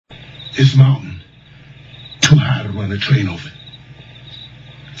This mountain, too high to run a train over it.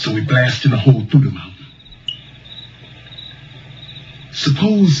 So we blasted a hole through the mountain.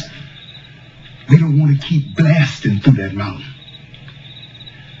 Suppose we don't want to keep blasting through that mountain.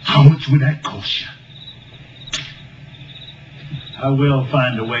 How much would that cost you? I will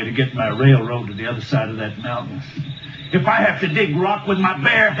find a way to get my railroad to the other side of that mountain. If I have to dig rock with my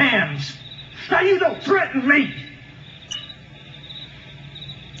bare hands. Now, you don't threaten me.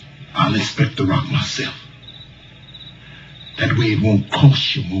 I'll inspect the rock myself. That way it won't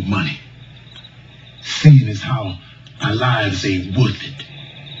cost you more money. Seeing as how our lives ain't worth it.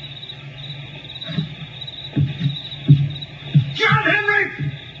 John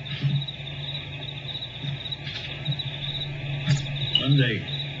Henry! One day,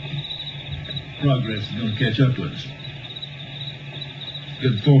 progress is going to catch up with us.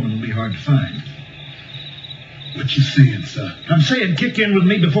 Good foreman will be hard to find. What you saying, sir? I'm saying kick in with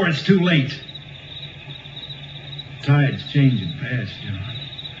me before it's too late. Tide's changing fast, John.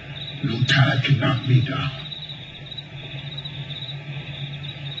 No tide can knock me down.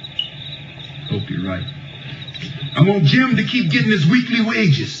 Hope you're right. I want Jim to keep getting his weekly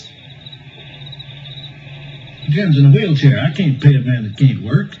wages. Jim's in a wheelchair. I can't pay a man that can't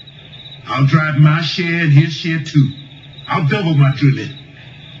work. I'll drive my share and his share too. I'll double my drilling.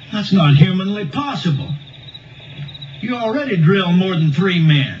 That's not humanly possible. You already drill more than 3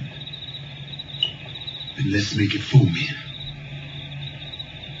 men. Then let's make it 4 men.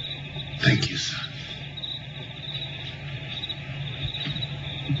 Thank you, sir.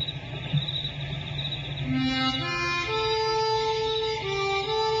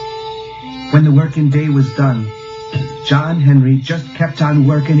 When the working day was done, John Henry just kept on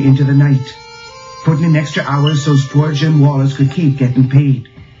working into the night, putting in extra hours so George and Wallace could keep getting paid.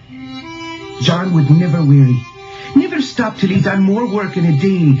 John would never weary, never stop till he'd done more work in a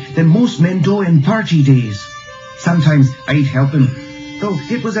day than most men do in 30 days. Sometimes I'd help him, though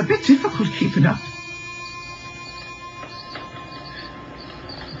it was a bit difficult keeping up.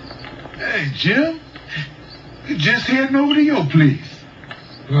 Hey, Jim. You just heading over to your place.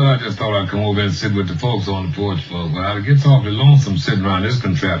 Well, I just thought I'd come over and sit with the folks on the porch for a while. It gets awfully lonesome sitting around this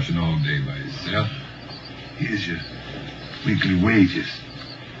contraption all day by yourself. Here's your weekly wages.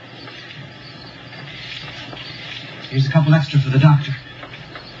 Here's a couple extra for the doctor.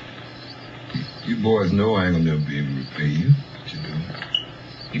 You boys know I ain't gonna never be able to repay you. What you doing?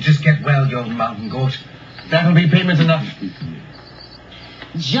 You just get well, you old mountain goat. That'll be payment enough.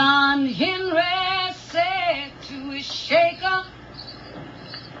 John Henry said to his shaker,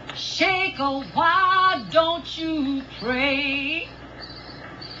 "Shaker, why don't you pray?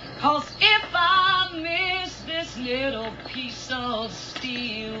 'Cause if I miss this little piece of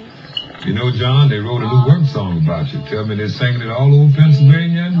steel." You know, John, they wrote a new work song about you. Tell me they're singing it all over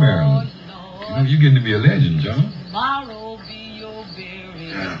Pennsylvania and Maryland. You know, you're getting to be a legend, John. Tomorrow be your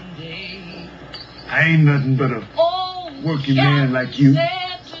burying day. I ain't nothing but a working man like you.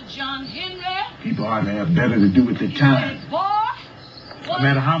 Said to John Henry, People ought to have better to do with their time. No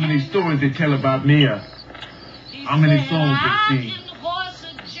matter how many stories they tell about me or how many songs they sing,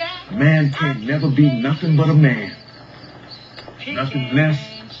 a man can't never be nothing but a man. Nothing less,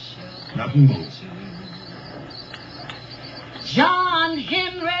 nothing more. John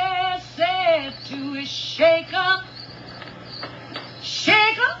Henry said to his shaker,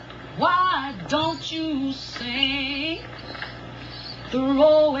 "Shaker, why don't you sing?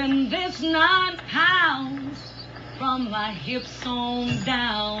 Throwing this 9 pounds from my hips on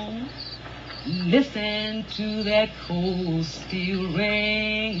down. Listen to that cold steel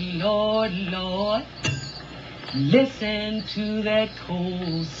ring, Lord, Lord. Listen to that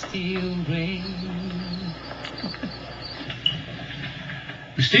cold steel ring."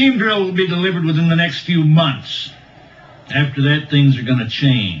 The steam drill will be delivered within the next few months. After that, things are going to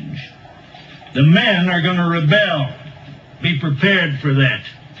change. The men are going to rebel. Be prepared for that.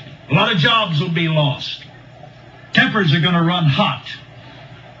 A lot of jobs will be lost. Tempers are going to run hot.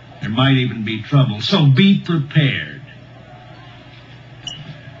 There might even be trouble, so be prepared.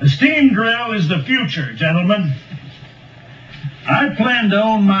 The steam drill is the future, gentlemen. I plan to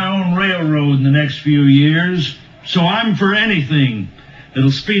own my own railroad in the next few years, so I'm for anything that'll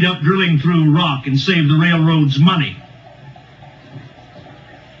speed up drilling through rock and save the railroads money.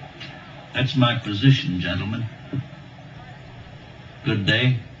 That's my position, gentlemen. Good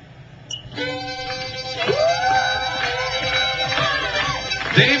day.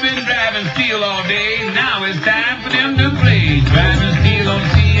 They've been driving steel all day. Now it's time for them to play. Driving steel on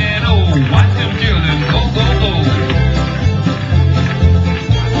CNO. Watch them children go, go, go.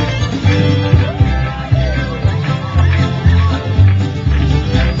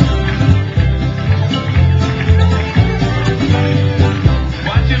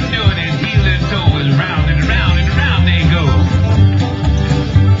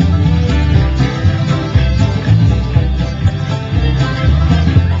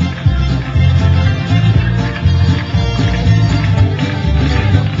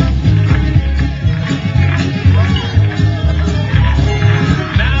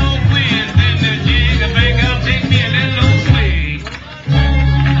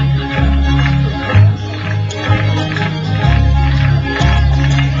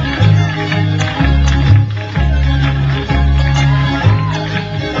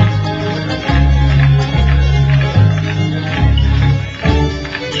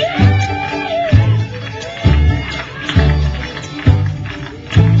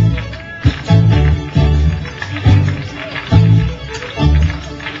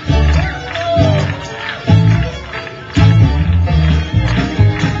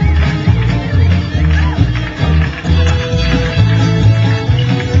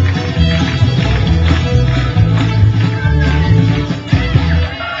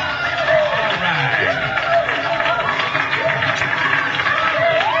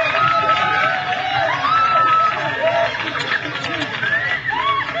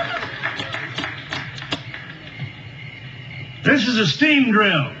 a steam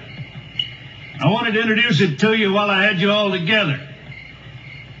drill. I wanted to introduce it to you while I had you all together.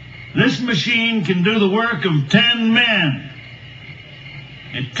 This machine can do the work of 10 men.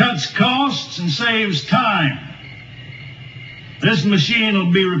 It cuts costs and saves time. This machine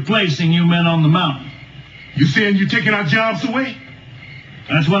will be replacing you men on the mountain. You saying you're taking our jobs away?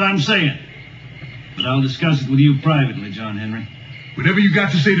 That's what I'm saying. But I'll discuss it with you privately, John Henry. Whatever you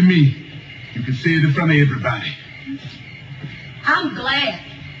got to say to me, you can say it in front of everybody. I'm glad.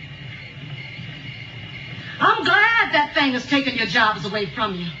 I'm glad that thing has taken your jobs away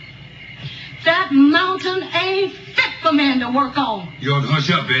from you. That mountain ain't fit for men to work on. You ought to hush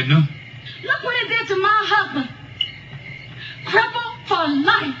up, Edna. Look what it did to my husband. Crippled for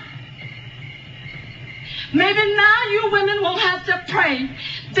life. Maybe now you women won't have to pray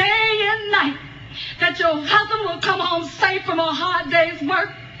day and night that your husband will come home safe from a hard day's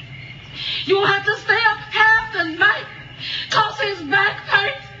work. You won't have to stay up half the night cause his back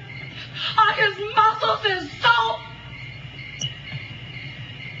hurts or his muscles is sore.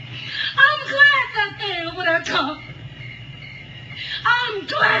 I'm glad that thing over there come. I'm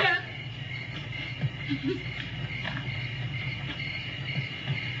glad.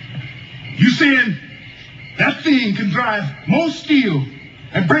 You saying that thing can drive more steel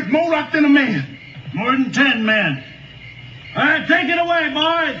and break more rock than a man? More than 10 men. All right, take it away,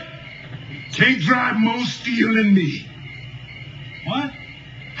 boys. Can't drive more steel than me. What?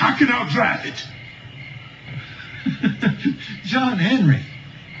 How can I drive it? John Henry,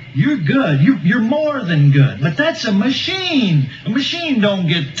 you're good. You're more than good. But that's a machine. A machine don't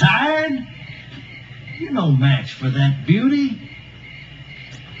get tired. You're no match for that beauty.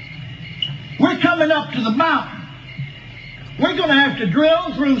 We're coming up to the mountain. We're going to have to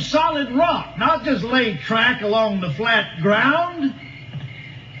drill through solid rock, not just lay track along the flat ground.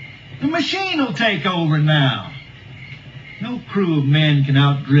 The machine will take over now. No crew of men can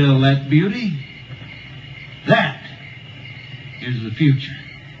out-drill that beauty. That is the future.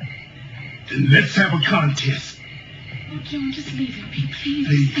 Then let's have a contest. Oh, John, just leave it, please.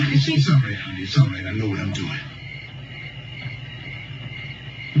 Hey, it's all right, honey. It's all right. I know what I'm doing.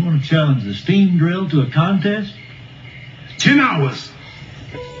 You want to challenge the steam drill to a contest? 10 hours.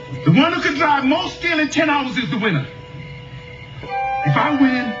 The one who can drive more steel in 10 hours is the winner. If I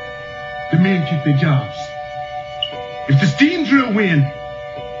win, the men keep their jobs. If the steam drill win,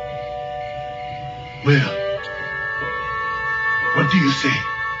 well, what do you say?